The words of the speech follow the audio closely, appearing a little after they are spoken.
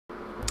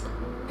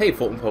Hey,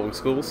 Fulton Public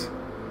Schools.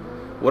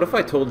 What if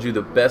I told you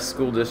the best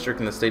school district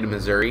in the state of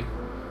Missouri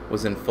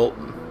was in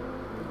Fulton,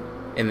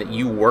 and that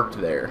you worked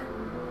there?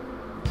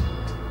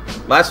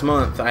 Last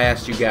month, I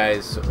asked you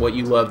guys what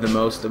you loved the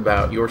most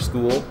about your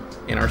school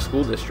and our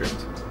school district.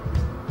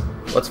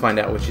 Let's find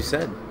out what you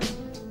said.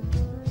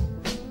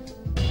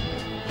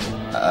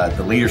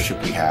 The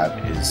leadership we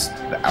have is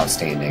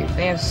outstanding.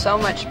 They have so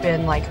much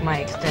been like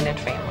my extended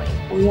family.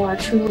 We are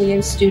truly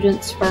a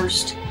students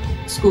first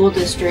school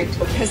district.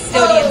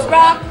 Custodians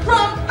rock,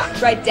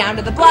 right down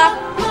to the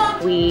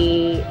block.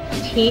 We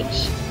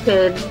teach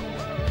kids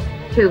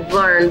to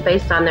learn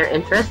based on their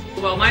interests.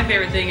 Well, my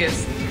favorite thing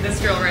is this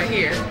girl right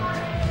here.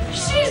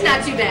 She's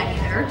not too bad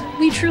either.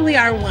 We truly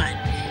are one.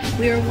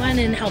 We are one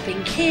in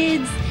helping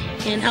kids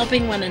and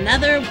helping one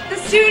another. The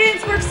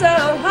students work so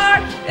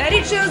hard that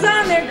it shows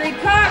on their grade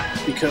card.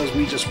 Because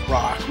we just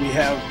rock. We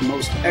have the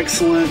most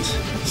excellent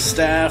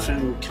staff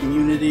and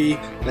community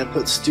that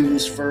puts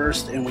students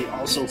first, and we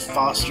also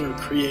foster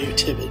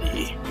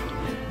creativity.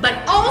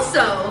 But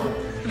also,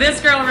 this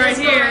girl right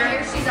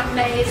here. She's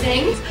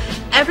amazing.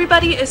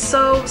 Everybody is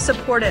so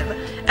supportive.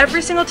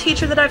 Every single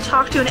teacher that I've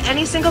talked to in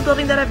any single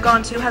building that I've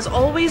gone to has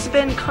always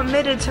been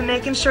committed to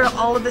making sure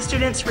all of the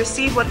students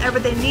receive whatever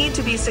they need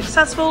to be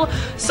successful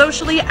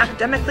socially,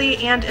 academically,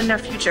 and in their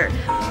future.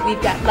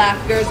 We've got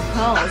laughers and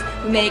calls.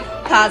 We make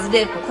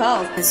positive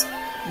calls.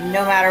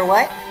 No matter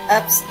what,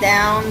 ups,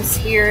 downs,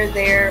 here,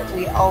 there,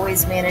 we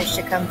always manage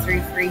to come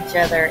through for each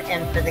other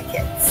and for the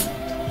kids.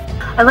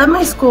 I love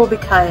my school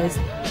because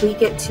we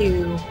get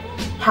to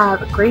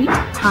have a great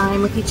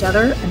time with each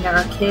other, and that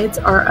our kids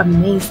are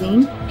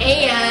amazing.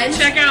 And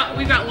check out,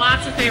 we've got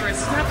lots of favorites.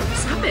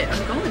 Stop it,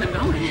 I'm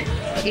going.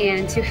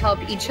 And to help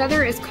each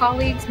other as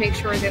colleagues make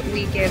sure that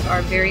we give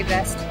our very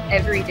best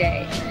every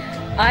day.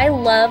 I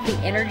love the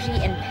energy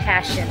and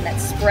passion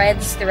that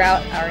spreads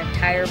throughout our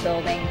entire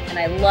building, and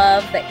I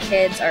love that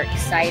kids are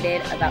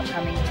excited about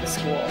coming to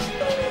school.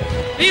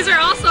 These are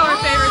also our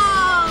favorites.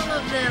 All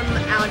of them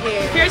out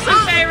here. Here's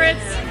some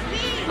favorites.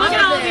 Look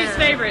at all of these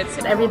favorites.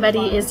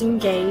 Everybody is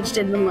engaged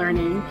in the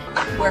learning.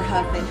 We're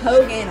Huffman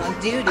Hogan on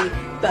duty.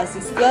 Bus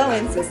is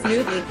flowing so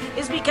smoothly.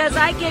 Is because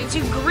I get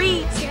to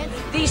greet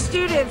these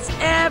students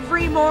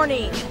every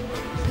morning.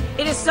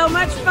 It is so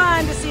much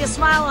fun to see a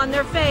smile on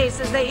their face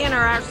as they enter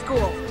our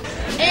school.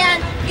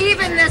 And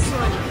even this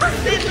one.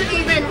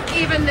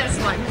 Even this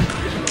one.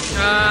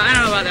 I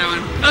don't know about that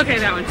one. Okay,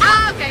 that one.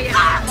 Okay,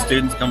 yeah.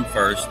 Students come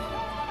first.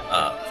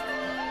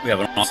 We have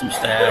an awesome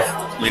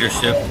staff.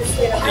 Leadership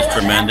is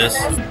tremendous.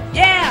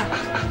 Yeah!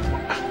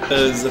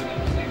 Because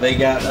they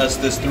got us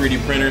this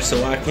 3D printer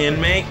so I can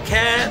make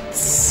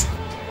cats.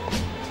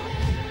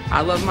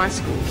 I love my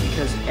school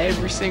because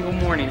every single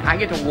morning I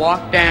get to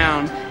walk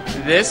down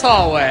this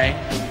hallway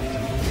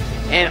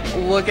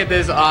and look at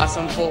this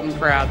awesome Fulton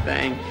Proud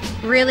thing.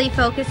 Really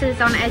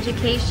focuses on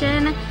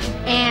education,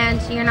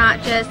 and you're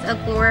not just a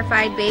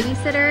glorified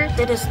babysitter.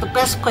 It is the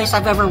best place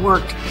I've ever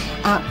worked.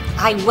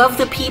 I love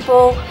the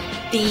people.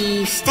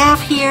 The staff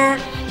here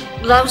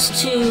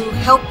loves to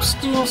help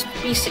students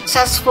be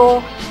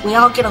successful. We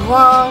all get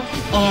along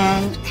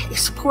and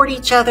support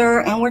each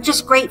other, and we're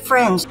just great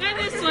friends. And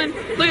this one,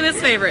 look at this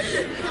favorite.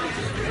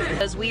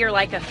 Because we are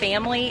like a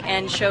family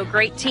and show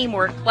great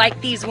teamwork like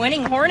these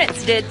winning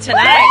Hornets did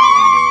tonight.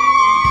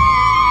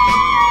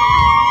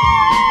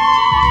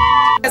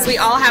 Because we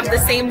all have the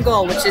same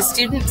goal, which is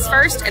students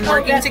first and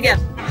working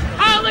together.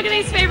 Oh, look at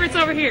these favorites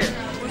over here.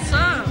 What's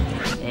up?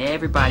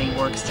 Everybody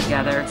works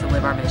together to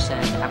live our mission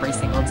every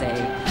single day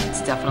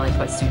to definitely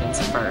put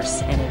students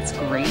first, and it's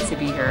great to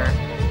be here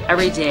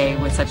every day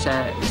with such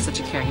a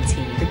caring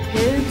team. The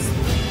kids,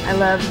 I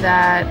love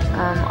that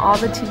all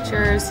the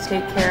teachers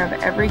take care of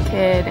every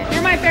kid.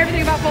 You're my favorite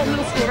thing about Fulton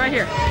Middle School, right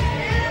here.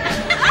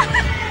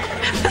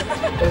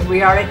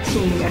 We are a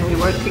team and we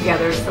work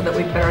together so that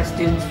we put our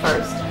students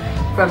first.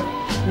 From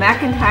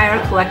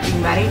McIntyre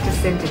collecting money to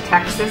send to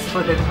Texas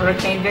for the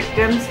hurricane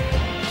victims,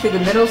 to the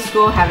middle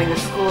school having a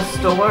school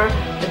store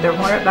that their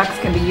Hornet bucks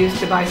can be used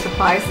to buy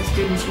supplies the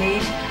students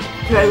need,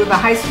 to the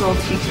high school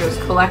teachers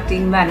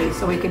collecting money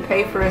so we could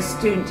pay for a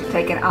student to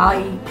take an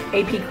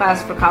AP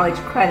class for college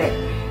credit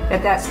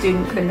that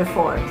student couldn't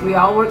afford. We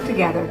all work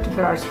together to put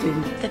our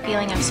students. The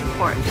feeling of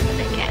support that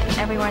they get.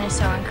 Everyone is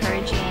so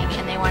encouraging,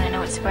 and they want to know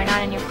what's going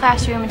on in your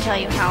classroom and tell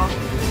you how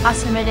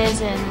awesome it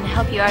is and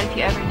help you out if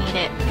you ever need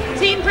it.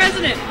 Team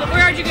president,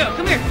 where'd you go?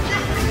 Come here.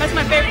 That's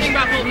my favorite thing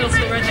about Fulton Middle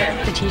School right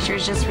there. The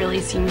teachers just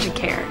really seem to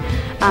care.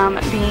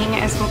 Being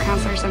a school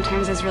counselor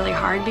sometimes is really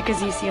hard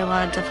because you see a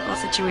lot of difficult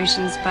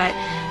situations, but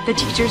the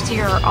teachers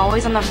here are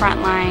always on the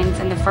front lines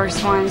and the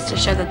first ones to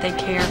show that they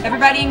care.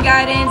 Everybody in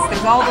guidance,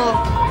 there's all the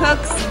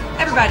cooks,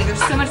 everybody.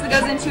 There's so much that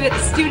goes into it.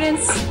 The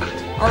students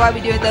are why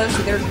we do it though,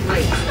 so they're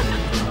great.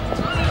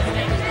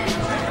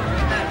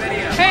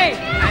 Hey,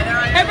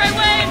 everybody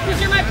wave,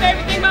 because you're my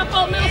favorite thing about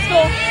Fulton Middle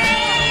School.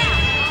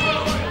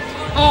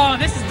 Oh,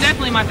 this is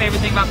definitely my favorite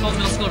thing about Fulton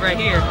Middle School right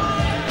here.